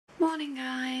Morning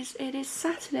guys, it is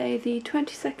Saturday the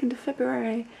 22nd of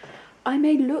February. I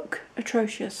may look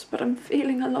atrocious, but I'm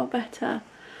feeling a lot better.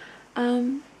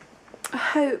 I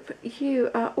hope you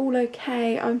are all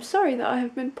okay. I'm sorry that I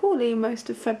have been poorly most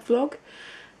of Feb vlog,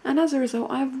 and as a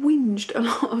result I have whinged a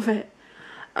lot of it.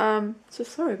 So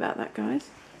sorry about that guys.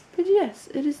 But yes,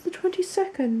 it is the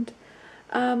 22nd.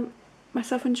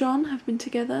 Myself and John have been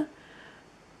together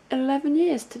 11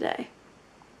 years today.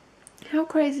 How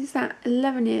crazy is that?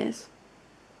 11 years.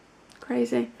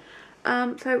 Crazy.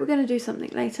 So we're going to do something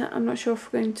later. I'm not sure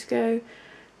if we're going to go,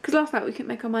 because last night we couldn't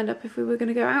make our mind up if we were going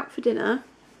to go out for dinner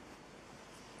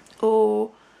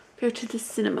or go to the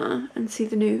cinema and see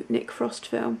the new Nick Frost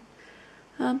film.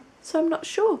 So I'm not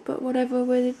sure, but whatever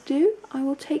we do, I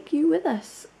will take you with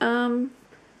us.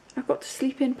 I've got to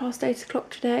sleep in past 8 o'clock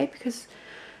today because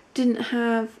we didn't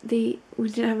have an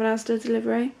Asda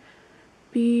delivery,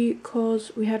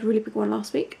 because we had a really big one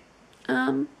last week. So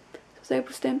I was able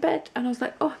to stay in bed and I was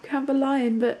like, oh, I can't be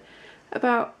lying, but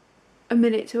about a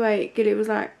minute to 8 Gilly was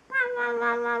like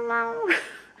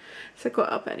so I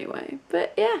got up anyway.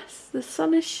 But yes, the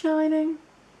sun is shining.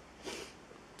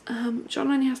 John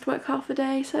only has to work half a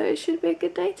day, so it should be a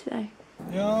good day today.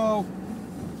 Yo,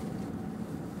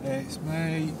 it's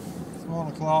me. It's 1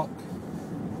 o'clock.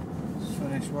 Just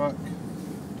finished work.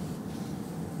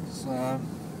 It's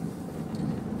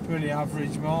pretty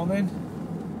average morning.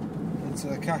 Into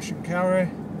the cash and carry.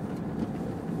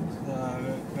 So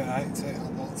a bit hectic, a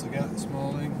lot to get this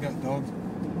morning, get done.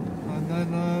 And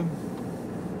then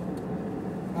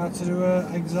I had to do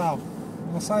an exam.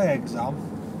 When I say exam,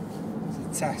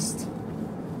 it's a test.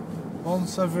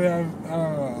 Once every,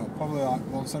 probably like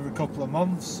once every couple of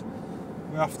months,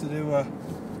 we have to do a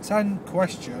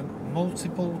 10-question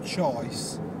multiple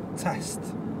choice test.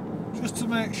 Just to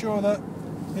make sure that,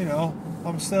 you know,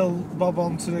 I'm still bob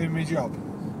on to do my job.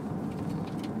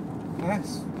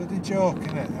 Yes, bloody joke,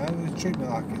 innit? They treat me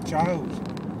like a child.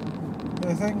 But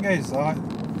the thing is, like,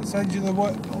 they send you the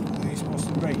workbook that you're supposed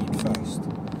to read first.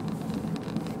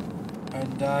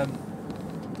 And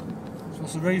you're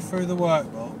supposed to read through the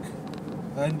workbook,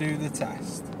 then do the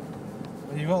test.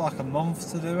 And you've got like a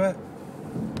month to do it.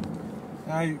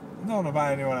 Now, not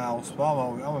about anyone else, but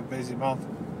I'm a busy man.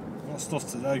 I've got stuff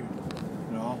to do, you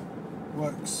know.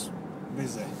 Work's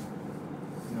busy.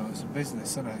 You know, it's a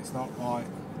business, isn't it? It's not like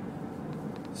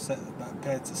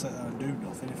paid to sit there and do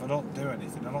nothing. If I don't do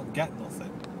anything, I don't get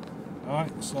nothing.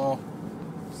 Right? So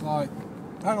it's like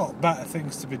I got better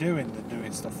things to be doing than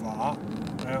doing stuff like that.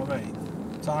 You know what I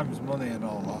mean? Time's money and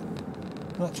all that.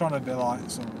 I'm not trying to be like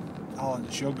some Alan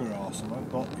Sugar or something,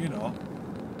 but you know,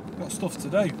 got stuff to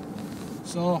do.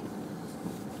 So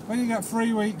when you get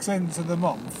 3 weeks into the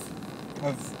month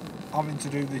of having to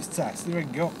do this test, they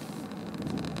ring you up.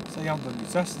 Say you haven't done your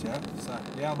test yet. Say,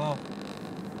 yeah, no.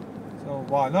 So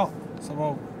why not? So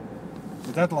well,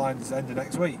 the deadline's the end of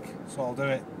next week, so I'll do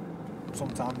it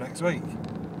sometime next week.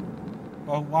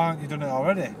 Well, why haven't you done it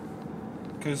already?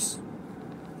 Because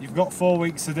you've got 4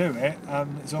 weeks to do it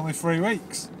and it's only 3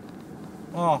 weeks.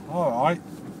 Oh, alright.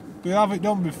 Do you have it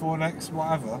done before next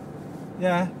whatever?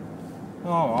 Yeah.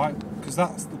 Alright, because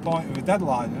that's the point of a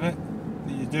deadline, isn't it?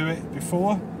 That you do it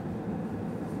before.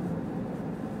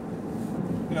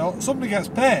 You know, somebody gets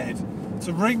paid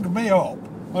to ring me up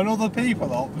and other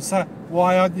people up and say,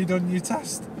 why haven't you done your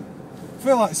test? I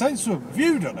feel like saying to them, have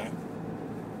you done it?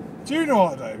 Do you know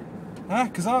what to do? Huh?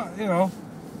 Because you know,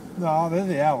 no, they're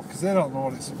the hell, because they don't know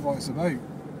what it's about.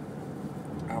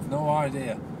 I have no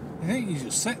idea. You think you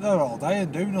just sit there all day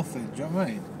and do nothing, do you know what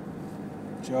I mean?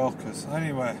 Jokers.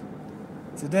 Anyway,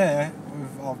 today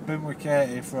I've been with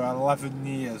Katy for 11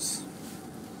 years.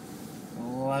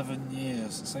 11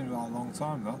 years. It seems like a long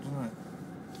time, that, doesn't it?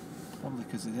 Probably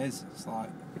because it is. It's like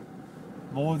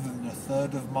more than a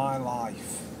third of my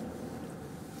life.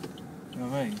 You know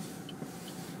what I mean?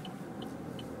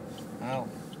 Hell.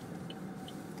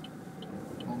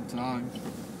 Long time.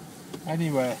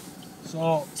 Anyway,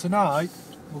 so tonight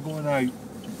we're going out.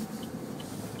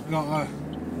 We've got a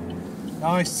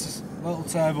nice little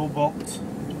table booked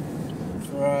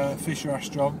for a fish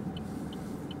restaurant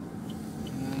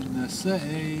in the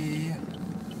city.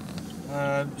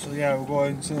 So yeah, we're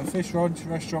going to a fish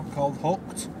restaurant called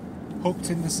Hooked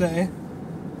in the city.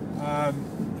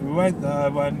 We went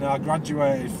there when I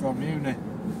graduated from uni.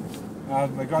 I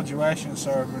had my graduation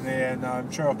ceremony in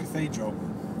Truro Cathedral.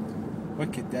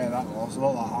 Wicked day that was. I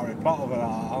looked like Harry Potter with that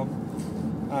on.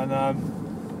 And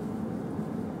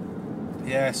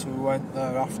yeah, so we went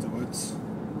there afterwards.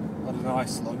 Had a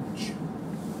nice lunch.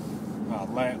 Well,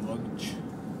 late lunch.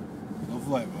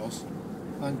 Lovely it was.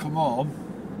 Then come home.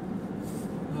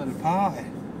 We had a party.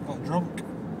 Got drunk.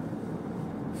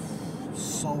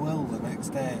 so ill the next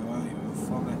day, weren't you? It was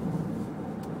funny.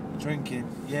 Drinking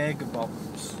Jaeger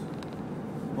bombs.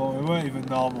 But we weren't even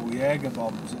normal Jaeger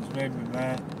bombs. It was me and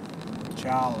my mate,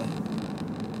 Charlie.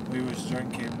 We was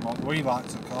drinking what we like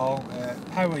to call a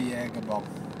power Jaeger bomb.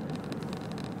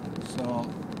 So,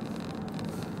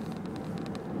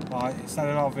 like, instead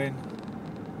of having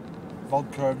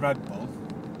vodka and Red Bull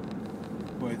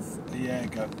with a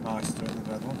Jägermeister in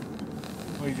the middle,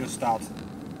 we just had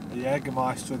a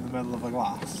Jägermeister in the middle of a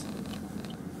glass.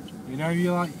 You know,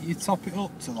 you top it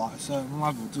up to like a certain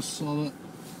level just so that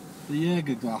the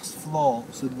Jaeger glass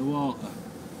floats in the water,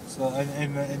 so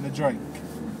in the drink.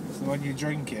 So when you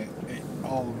drink it, it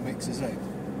all mixes in.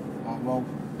 Like, well,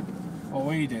 what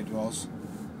we did was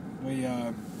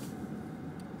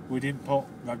we didn't put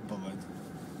Red Bull in.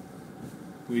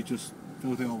 We just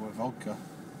filled it up with vodka.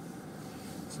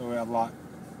 So we had like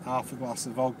half a glass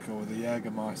of vodka with a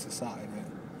Jägermeister sat in it.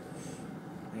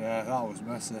 Yeah, that was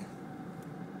messy.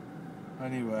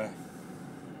 Anyway,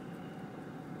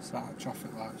 sat at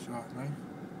traffic lights right now.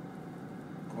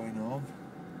 Going home.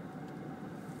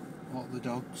 Walk the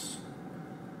dogs.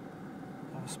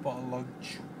 Have a spot of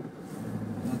lunch.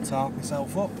 And tart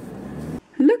myself up.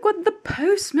 Look what the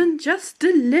postman just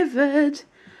delivered.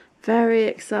 Very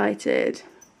excited.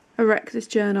 I wrecked this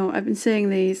journal. I've been seeing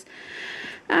these.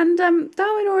 And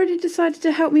Darwin already decided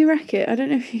to help me wreck it. I don't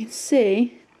know if you can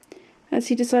see, as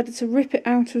he decided to rip it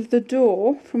out of the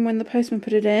door from when the postman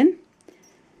put it in.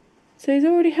 So he's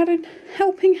already had a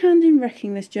helping hand in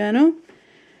wrecking this journal.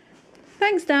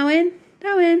 Thanks, Darwin.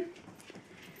 Darwin.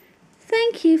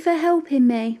 Thank you for helping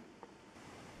me.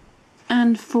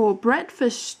 And for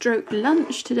breakfast stroke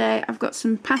lunch today, I've got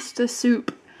some pasta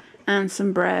soup and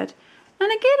some bread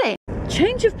and a gilly.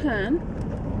 Change of plan.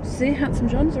 See, Handsome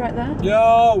John's right there.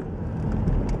 Yo!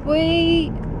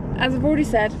 We, as I've already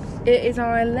said, it is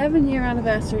our 11-year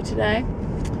anniversary today.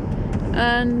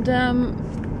 And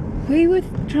we were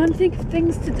trying to think of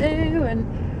things to do,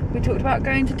 and we talked about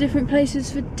going to different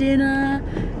places for dinner,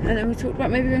 and then we talked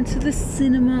about maybe going to the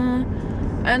cinema.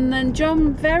 And then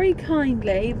John very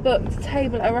kindly booked a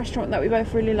table at a restaurant that we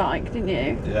both really like, didn't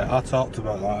you? Yeah, I talked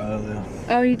about that earlier.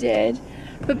 Oh, you did?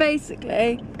 But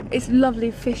basically, it's a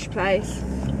lovely fish place.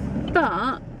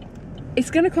 But it's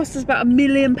going to cost us about £1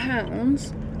 million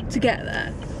to get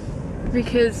there.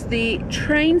 Because the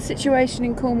train situation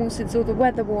in Cornwall, since all the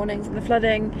weather warnings and the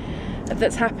flooding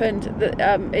that's happened,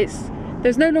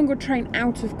 there's no longer a train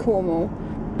out of Cornwall,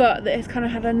 but it's kind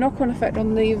of had a knock-on effect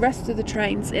on the rest of the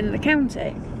trains in the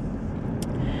county.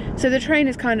 So the train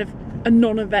is kind of a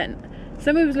non-event.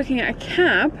 So we was looking at a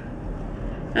cab,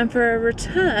 and for a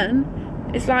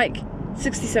return, it's like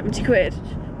 60-70 quid.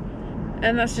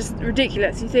 And that's just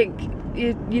ridiculous. You think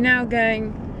you're now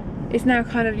going, it's now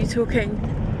kind of, you're talking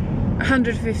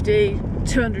 150,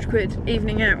 200 quid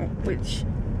evening out, which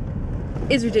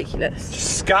is ridiculous.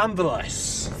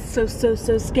 Scandalous. So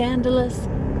scandalous.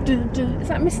 Dun, dun. Is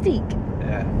that Mystique?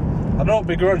 Yeah. I don't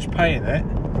begrudge paying it,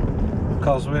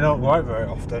 because we don't go out very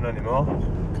often anymore.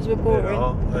 Because we're boring. You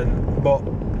know, but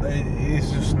it's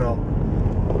just not,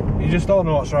 you just don't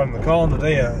know what's around the corner, do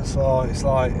you? So it's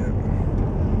like,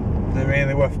 they're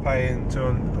really worth paying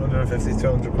 150,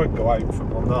 200 quid go out for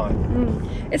one night.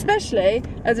 Especially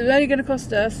as it was only going to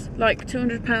cost us like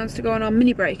 £200 to go on our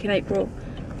mini break in April,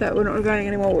 that we're not going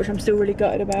anymore, which I'm still really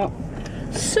gutted about.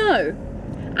 So,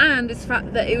 and it's the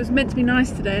fact that it was meant to be nice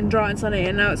today and dry and sunny,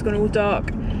 and now it's gone all dark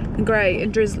and grey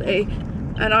and drizzly,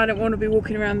 and I don't want to be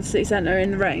walking around the city centre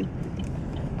in the rain.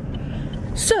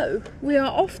 So we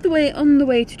are on the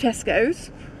way to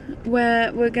Tesco's,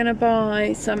 where we're going to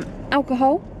buy some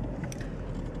alcohol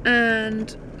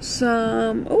and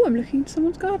some, oh, I'm looking at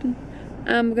someone's garden.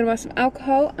 We're going to buy some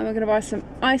alcohol, and we're going to buy some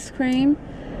ice cream.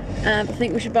 I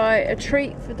think we should buy a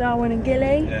treat for Darwin and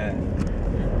Gilly. Yeah.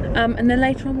 And then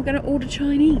later on we're going to order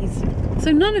Chinese.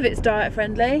 So none of it's diet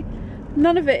friendly.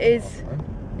 None of it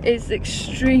is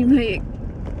extremely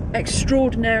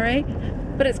extraordinary.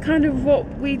 But it's kind of what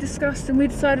we discussed, and we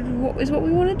decided what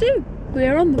we want to do. We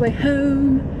are on the way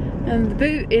home, and the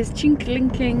boot is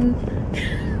chink-linking.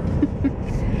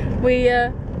 We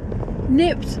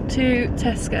nipped to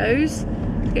Tesco's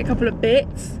to get a couple of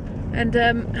bits. And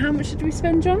how much did we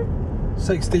spend, John?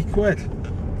 60 quid.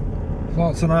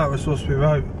 So tonight we're supposed to be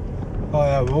about, oh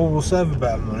yeah, we'll save a bit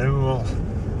of money.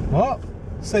 What?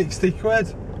 60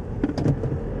 quid?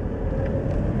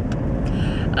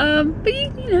 But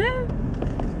you know,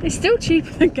 it's still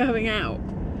cheaper than going out.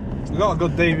 We got a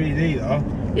good DVD though.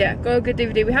 Yeah, got a good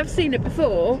DVD. We have seen it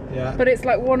before, yeah. But it's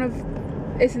like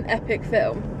it's an epic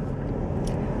film.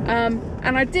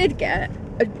 And I did get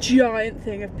a giant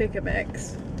thing of pick a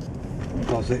mix.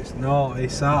 Because it's naughty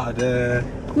Saturday.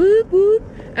 Whoop whoop.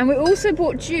 And we also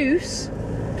bought juice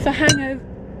for hangover.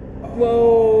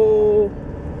 Whoa.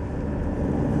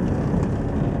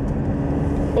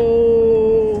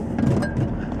 Oh.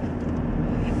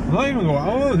 I'm not even going,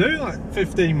 I'm doing like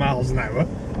 15 miles an hour.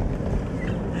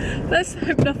 Let's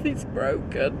hope nothing's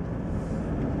broken.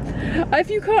 If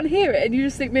you can't hear it and you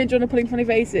just think me and John are pulling funny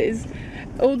faces,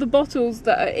 all the bottles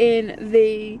that are in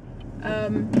the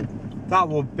that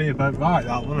would be about right,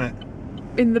 that wouldn't it?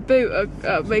 In the boot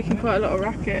are making quite a lot of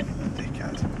racket.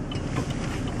 Dickhead.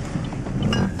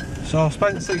 So I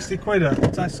spent 60 quid at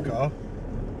Tesco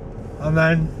and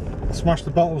then smashed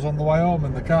the bottles on the way home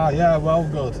in the car. Yeah, well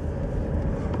good.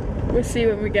 We'll see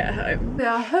when we get home. We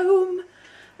are home.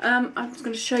 I'm just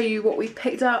going to show you what we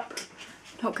picked up.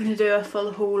 Not going to do a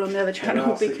full haul on the other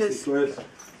channel because... 60 quid.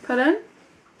 Pardon?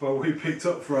 Well, we picked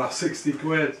up for our 60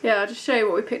 quid. Yeah, I'll just show you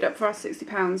what we picked up for our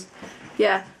 £60.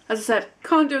 Yeah, as I said,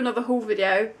 can't do another haul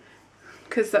video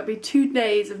because that'd be 2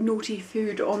 days of naughty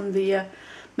food on the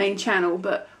main channel,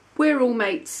 but we're all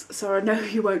mates, so I know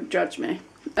you won't judge me.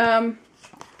 So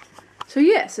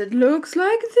yes, it looks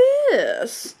like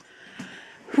this.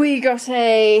 We got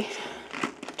a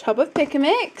tub of pick a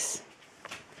mix.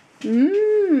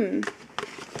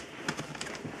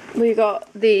 We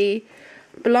got the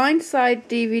Blindside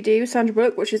DVD with Sandra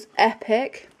Bullock, which is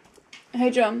epic.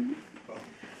 Hey John.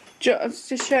 I was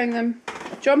just showing them.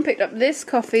 John picked up this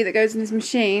coffee that goes in his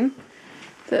machine.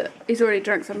 That he's already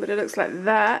drunk some, but it looks like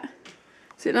that.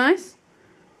 Is it nice?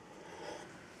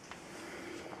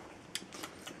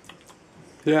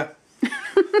 Yeah.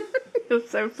 You're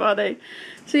so funny.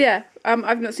 So yeah,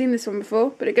 I've not seen this one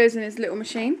before, but it goes in his little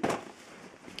machine.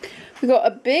 We got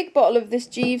a big bottle of this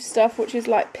Jeeves stuff, which is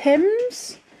like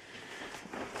Pimm's.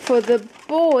 For the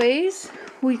boys,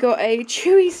 we got a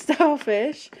chewy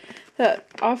starfish that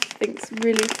I think's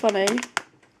really funny.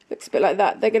 Looks a bit like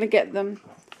that. They're going to get them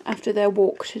after their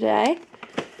walk today.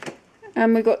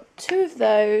 And we got 2 of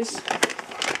those.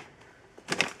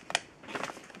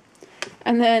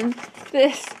 And then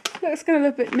this looks going to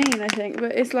look a bit mean, I think,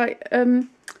 but it's like a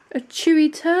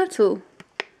chewy turtle.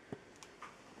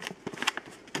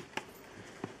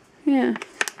 Yeah.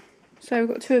 So we've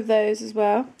got 2 of those as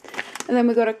well. And then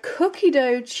we've got a cookie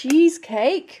dough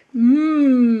cheesecake.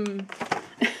 Mmm.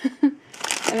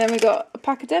 And then we got a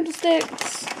pack of dental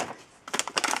sticks.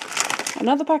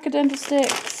 Another pack of dental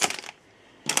sticks.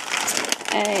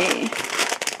 A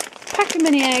pack of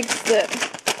mini eggs that,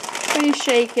 when you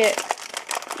shake it,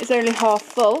 is only half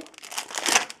full.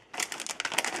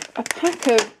 A pack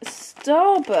of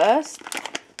Starburst,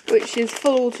 which is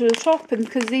full to the top, and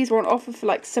because these were on offer for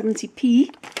like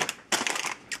 70p.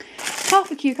 Half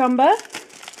a cucumber,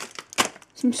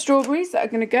 some strawberries that are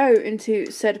going to go into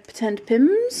said pretend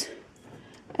Pims,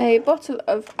 a bottle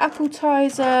of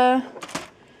appetizer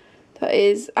that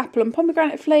is apple and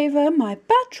pomegranate flavour, my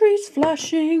battery's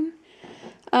flashing,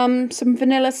 some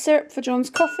vanilla syrup for John's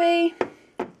coffee,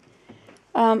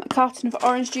 a carton of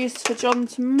orange juice for John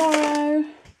tomorrow,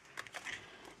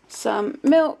 some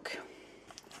milk,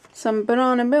 some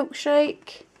banana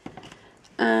milkshake,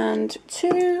 and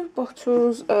 2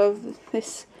 bottles of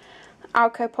this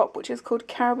Alco Pop, which is called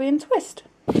Caribbean Twist.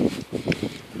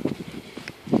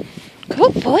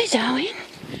 Good boy, Darwin.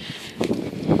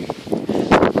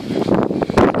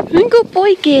 And good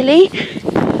boy, Gilly.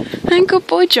 And good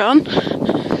boy, John.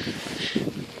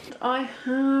 I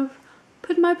have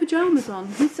put my pyjamas on.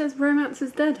 Who says romance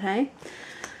is dead, hey?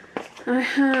 I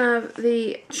have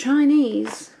the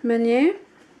Chinese menu.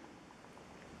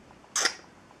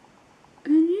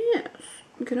 And yes,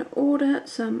 I'm going to order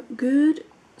some good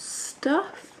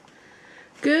stuff.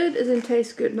 Good as in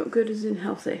tastes good, not good as in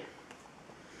healthy.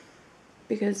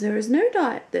 Because there is no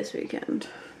diet this weekend.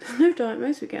 There's no diet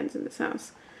most weekends in this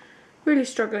house. Really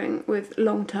struggling with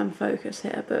long-term focus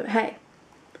here, but hey.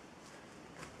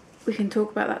 We can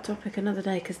talk about that topic another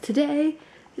day, because today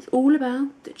is all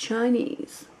about the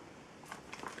Chinese.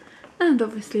 And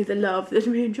obviously the love that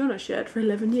me and John have shared for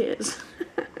 11 years.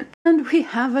 And we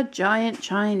have a giant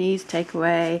Chinese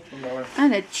takeaway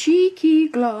and a cheeky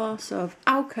glass of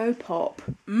Alco Pop.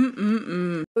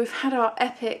 We've had our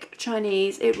epic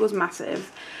Chinese. It was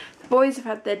massive. The boys have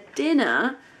had their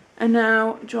dinner and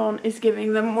now John is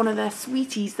giving them one of their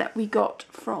sweeties that we got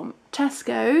from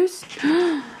Tesco's.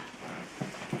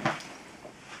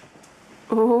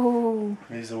 Oh.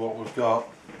 These are what we've got.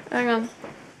 Hang on.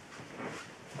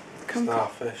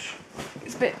 Starfish.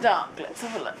 It's a bit dark. Let's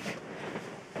have a look.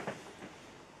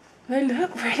 They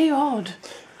look really odd.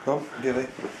 Come, Gilly.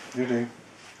 You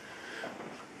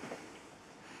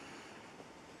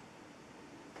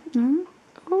do.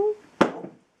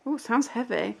 Oh, sounds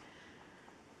heavy.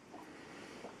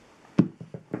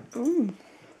 Ooh.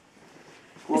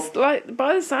 It's like,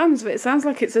 by the sounds of it, it sounds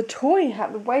like it's a toy,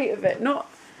 the weight of it, not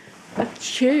a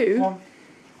chew.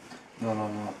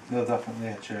 No. They're definitely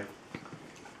a chew.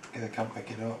 They can't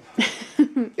pick it up.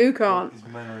 Who can't? He's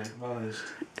managed.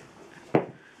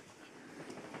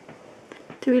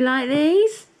 Do we like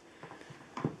these?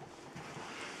 I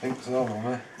think so,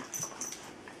 Mummy.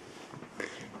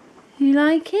 You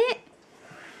like it?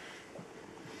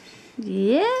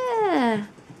 Yeah.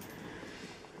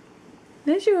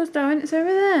 There's yours, Darwin. It's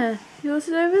over there. Yours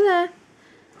is over there.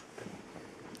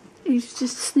 He's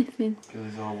just sniffing. Because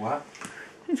he's all wet.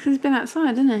 It's because he's been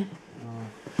outside, isn't he?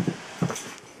 Oh.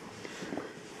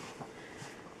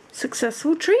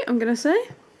 Successful treat, I'm going to say.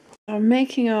 I'm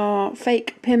making our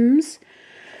fake Pims.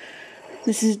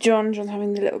 This is John. John's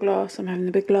having the little glass. I'm having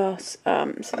the big glass.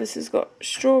 So this has got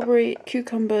strawberry,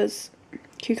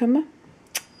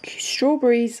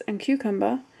 strawberries and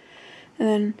cucumber, and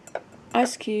then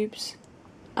ice cubes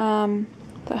that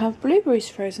have blueberries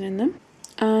frozen in them.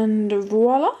 And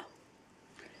voila!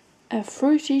 A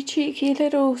fruity, cheeky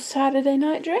little Saturday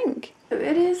night drink.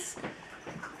 It is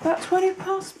about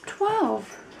 12:20.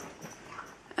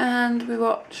 And we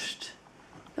watched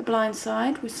The Blind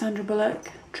Side with Sandra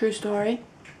Bullock. True story.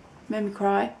 Made me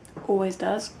cry. Always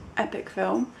does. Epic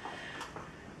film.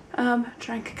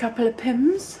 Drank a couple of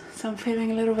Pims, so I'm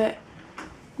feeling a little bit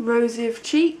rosy of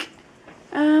cheek.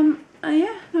 And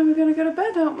yeah, now we're going to go to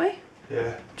bed, aren't we?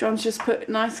 Yeah. John's just put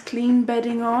nice clean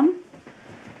bedding on.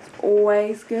 It's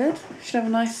always good. Should have a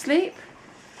nice sleep.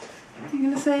 You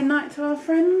going to say night to our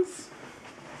friends?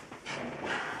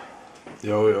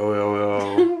 Yo, yo, yo,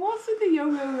 yo. What's with the yo,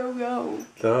 yo, yo, yo?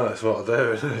 No, that's what I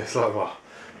do, isn't it? It's like my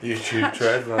YouTube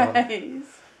trend, man.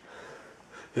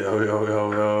 Yo, yo,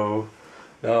 yo, yo.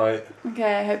 Night.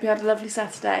 Okay, I hope you had a lovely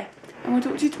Saturday. And we'll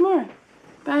talk to you tomorrow.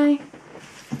 Bye.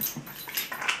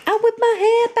 I whip my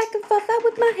hair back and forth, I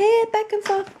whip my hair back and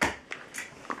forth.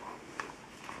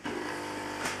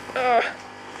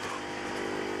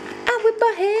 I whip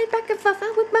my hair back and forth,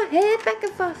 I whip my hair back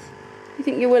and forth. You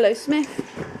think you're Willow Smith?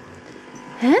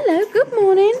 Hello, good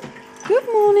morning. Good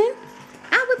morning.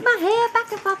 I whip my hair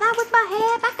back and forth, I whip my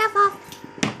hair back and forth.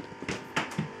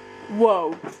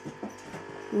 Whoa.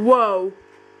 Whoa.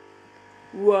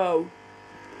 Whoa.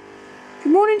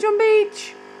 Good morning, John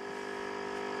Beach.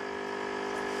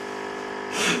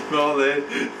 Morning.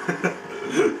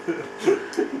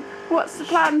 What's the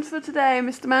plan for today,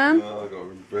 Mr. Man? I got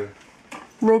rugby.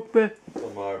 Rugby. It's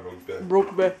not my rugby.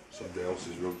 Rugby. Somebody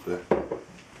else's rugby.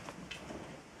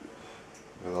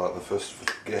 Like the first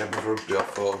game of rugby I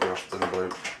photographed in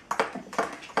about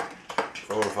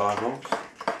 4 or 5 months.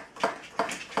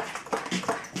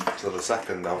 So the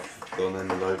second I've done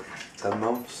in about 10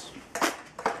 months.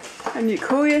 And you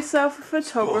call yourself a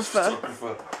photographer?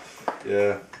 Photographer.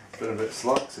 Yeah, been a bit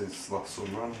slack since last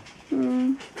summer.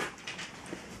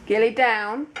 Gilly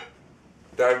down.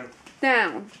 Down.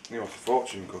 Down. You want a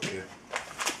fortune cookie? Do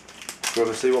you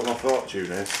want to see what my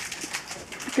fortune is?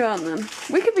 Go on then.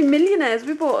 We could be millionaires.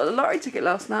 We bought a lottery ticket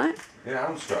last night. Yeah,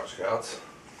 I'm scratch cards.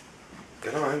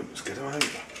 Get them out, let's get them out.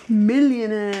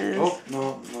 Millionaires. Oh,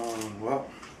 no, well.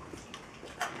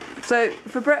 So,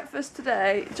 for breakfast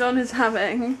today, John is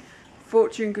having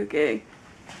fortune cookie.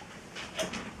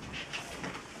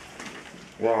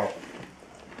 Wow.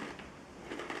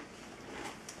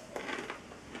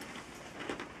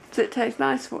 Does it taste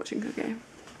nice, fortune cookie?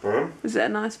 Is it a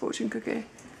nice fortune cookie?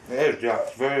 It is, yeah.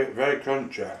 It's very, very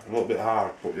crunchy. A little bit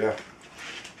hard, but yeah.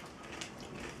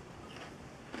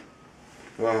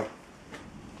 Well.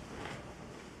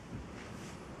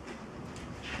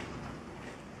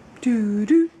 Do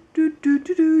do do do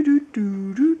do do do do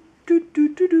do do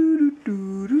do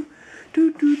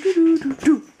do do do do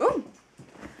do. Oh,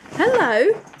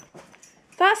 hello.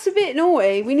 That's a bit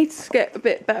naughty. We need to get a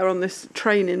bit better on this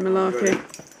training malarkey.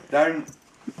 Down.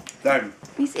 Down.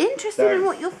 He's interested in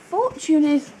what your fortune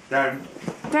is. Down.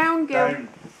 Down, Gil. Down.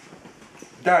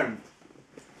 Down.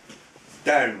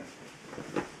 Down.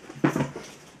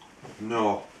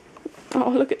 No. Oh,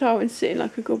 look at Darwin sitting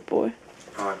like a good boy.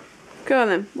 Right. Go on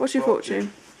then. What's your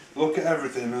fortune? Look at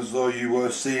everything as though you were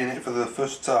seeing it for the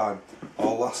first time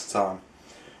or last time.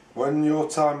 When your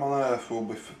time on earth will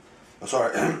be...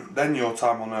 then your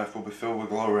time on earth will be filled with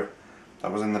glory.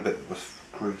 That was in the bit that was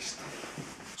creased.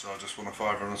 So I just won a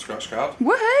 £5 on a scratch card.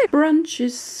 Woohoo! Brunch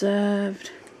is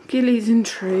served. Gilly's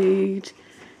intrigued.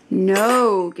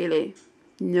 No, Gilly.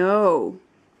 No.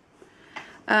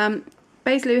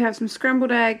 Basically we have some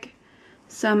scrambled egg,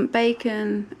 some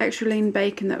bacon, extra lean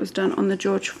bacon that was done on the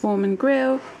George Foreman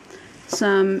grill,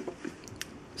 some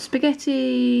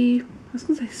spaghetti, I was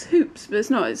going to say soups, but it's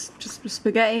not, it's just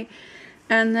spaghetti,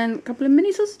 and then a couple of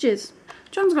mini sausages.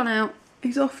 John's gone out,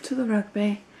 he's off to the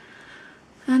rugby,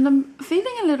 and I'm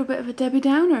feeling a little bit of a Debbie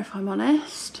Downer, if I'm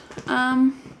honest.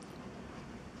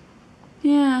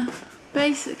 Yeah,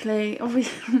 basically,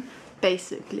 obviously,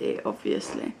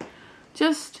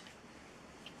 just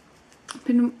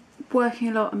been working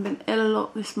a lot and been ill a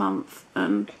lot this month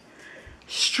and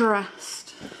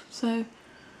stressed, so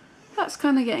that's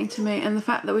kind of getting to me. And the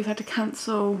fact that we've had to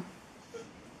cancel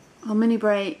our mini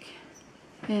break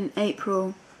in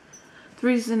April. The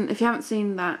reason, if you haven't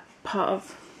seen that part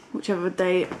of whichever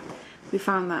date we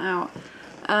found that out,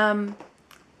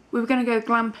 we were going to go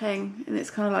glamping, and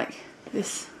it's kind of like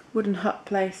this wooden hut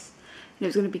place, and it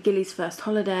was going to be Gilly's first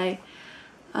holiday,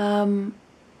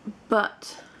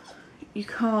 but you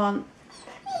can't.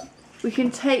 We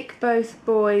can take both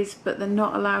boys, but they're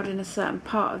not allowed in a certain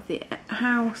part of the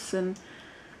house, and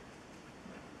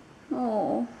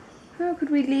oh, how could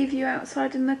we leave you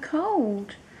outside in the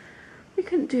cold? We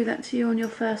couldn't do that to you on your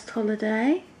first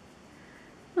holiday.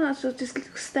 Might as well just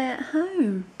stay at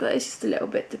home. But it's just a little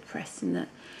bit depressing that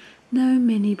no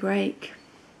mini break.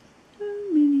 No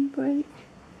mini break.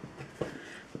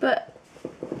 But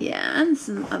yeah, and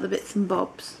some other bits and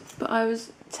bobs. But I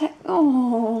was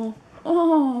oh,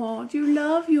 do you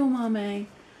love your mummy?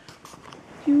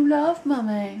 Do you love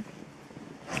mummy?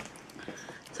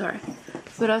 Sorry.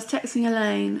 But I was texting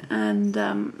Elaine, and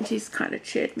she's kind of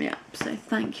cheered me up, so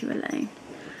thank you, Elaine.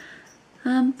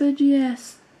 But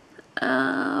yes, what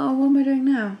am I doing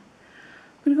now?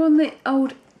 I'm going to go on the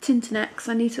old Tinternet because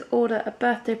I need to order a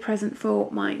birthday present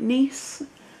for my niece,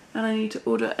 and I need to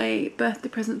order a birthday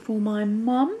present for my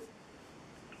mum.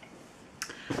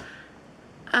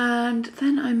 And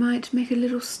then I might make a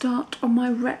little start on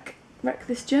my wreck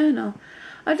this journal.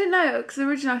 I didn't know, because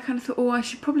originally I kind of thought, oh, I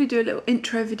should probably do a little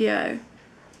intro video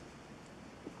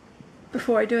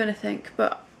before I do anything,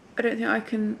 but I don't think I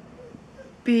can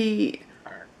be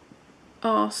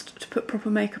asked to put proper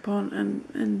makeup on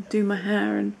and do my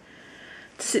hair and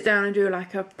to sit down and do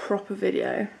like a proper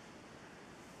video.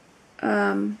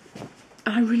 And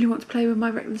I really want to play with my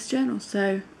reckless journal,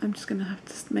 so I'm just going to have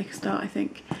to make a start, I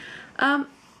think. But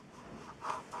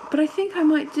I think I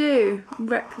might do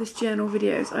reckless journal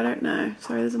videos. I don't know.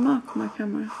 Sorry, there's a mark on my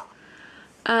camera.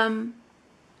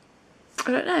 I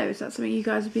don't know. Is that something you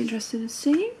guys would be interested in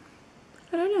seeing?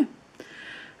 I don't know.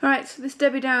 Alright, so this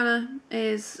Debbie Downer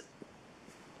is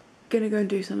gonna go and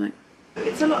do something.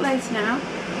 It's a lot later now.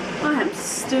 I am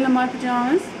still in my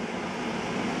pyjamas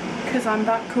because I'm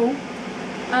that cool.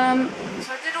 So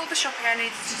I did all the shopping I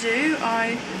needed to do.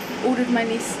 I ordered my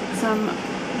niece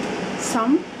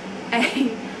a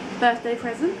birthday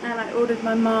present, and I ordered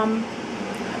my mum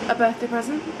a birthday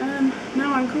present, and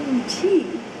now I'm cooking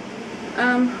tea.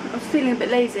 I was feeling a bit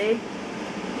lazy,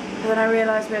 and then I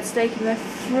realised we had steak in the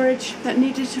fridge that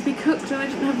needed to be cooked, and I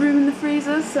didn't have room in the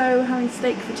freezer, so having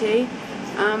steak for tea.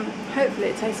 Hopefully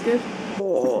it tastes good.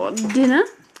 For dinner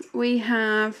we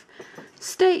have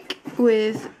steak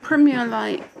with Premier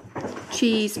Light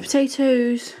cheese,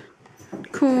 potatoes,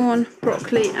 corn,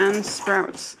 broccoli and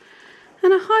sprouts,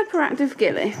 and a hyperactive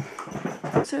Gilly.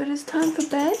 So it is time for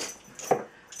bed.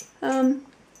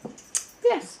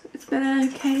 Yes, it's been an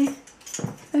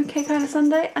okay kind of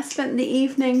Sunday. I spent the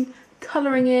evening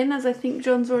colouring in, as I think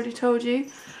John's already told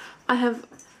you. I have,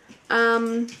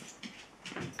 I'm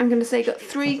going to say, got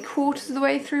 3/4 of the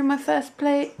way through my first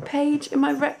page in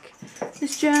my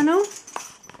this journal.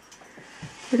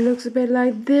 It looks a bit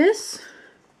like this.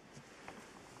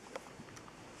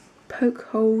 Poke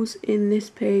holes in this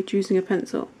page using a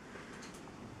pencil.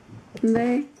 And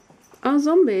they are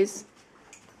zombies.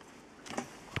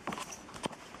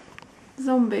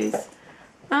 Zombies.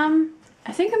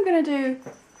 I think I'm going to do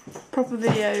proper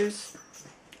videos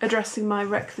addressing my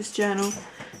this journal.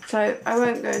 So I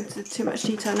won't go into too much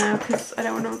detail now because I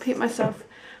don't want to repeat myself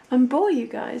and bore you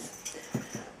guys.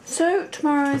 So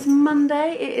tomorrow is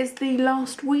Monday. It is the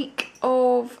last week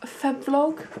of Feb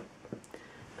vlog.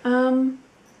 And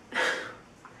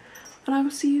I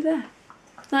will see you there.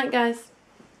 Night, guys.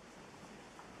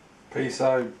 Peace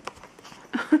out.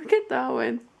 Look at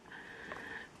Darwin.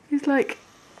 He's like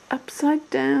upside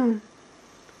down.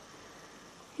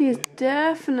 He is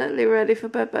definitely ready for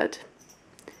bed.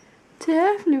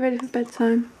 Definitely ready for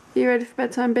bedtime. Are you ready for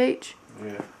bedtime, Beach?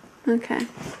 Yeah. Okay.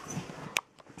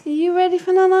 Are you ready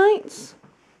for the nights?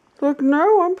 Like,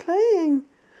 no, I'm playing.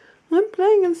 I'm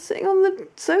playing and sitting on the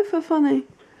sofa funny.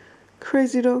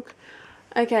 Crazy dog.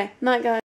 Okay, night, guys.